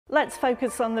Let's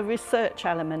focus on the research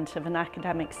element of an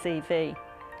academic CV.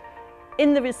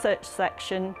 In the research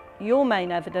section, your main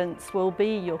evidence will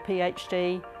be your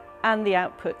PhD and the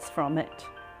outputs from it.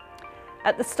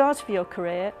 At the start of your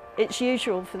career, it's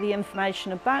usual for the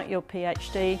information about your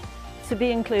PhD to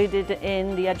be included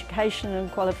in the Education and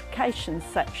Qualifications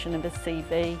section of a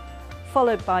CV,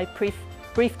 followed by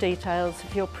brief details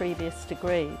of your previous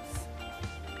degrees.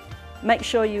 Make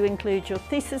sure you include your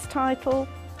thesis title,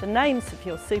 the names of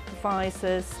your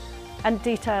supervisors, and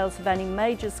details of any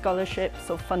major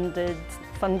scholarships or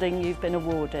funding you've been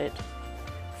awarded.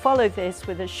 Follow this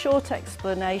with a short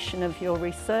explanation of your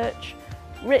research,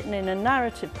 written in a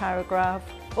narrative paragraph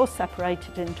or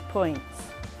separated into points.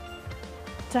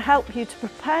 To help you to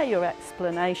prepare your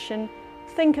explanation,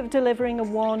 think of delivering a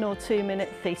 1 or 2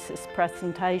 minute thesis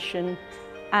presentation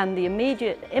and the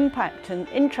immediate impact and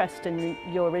interest in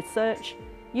your research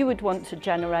you would want to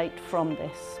generate from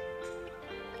this.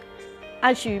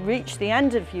 As you reach the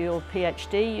end of your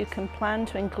PhD, you can plan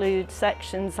to include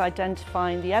sections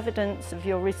identifying the evidence of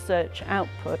your research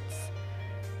outputs.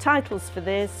 Titles for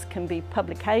this can be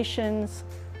publications,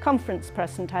 conference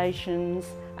presentations,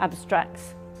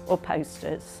 abstracts, or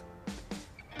posters.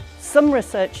 Some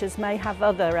researchers may have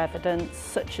other evidence,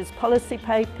 such as policy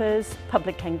papers,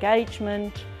 public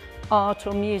engagement, art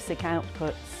or music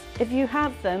outputs. If you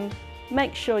have them,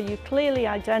 make sure you clearly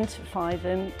identify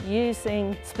them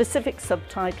using specific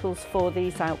subtitles for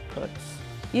these outputs.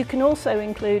 You can also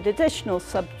include additional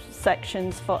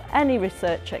subsections for any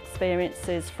research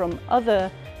experiences from other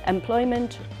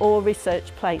employment or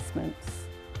research placements.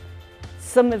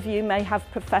 Some of you may have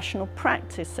professional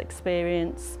practice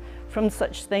experience from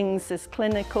such things as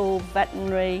clinical,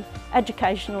 veterinary,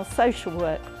 educational, social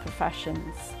work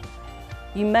professions.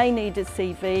 You may need a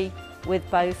CV with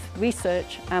both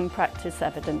research and practice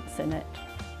evidence in it.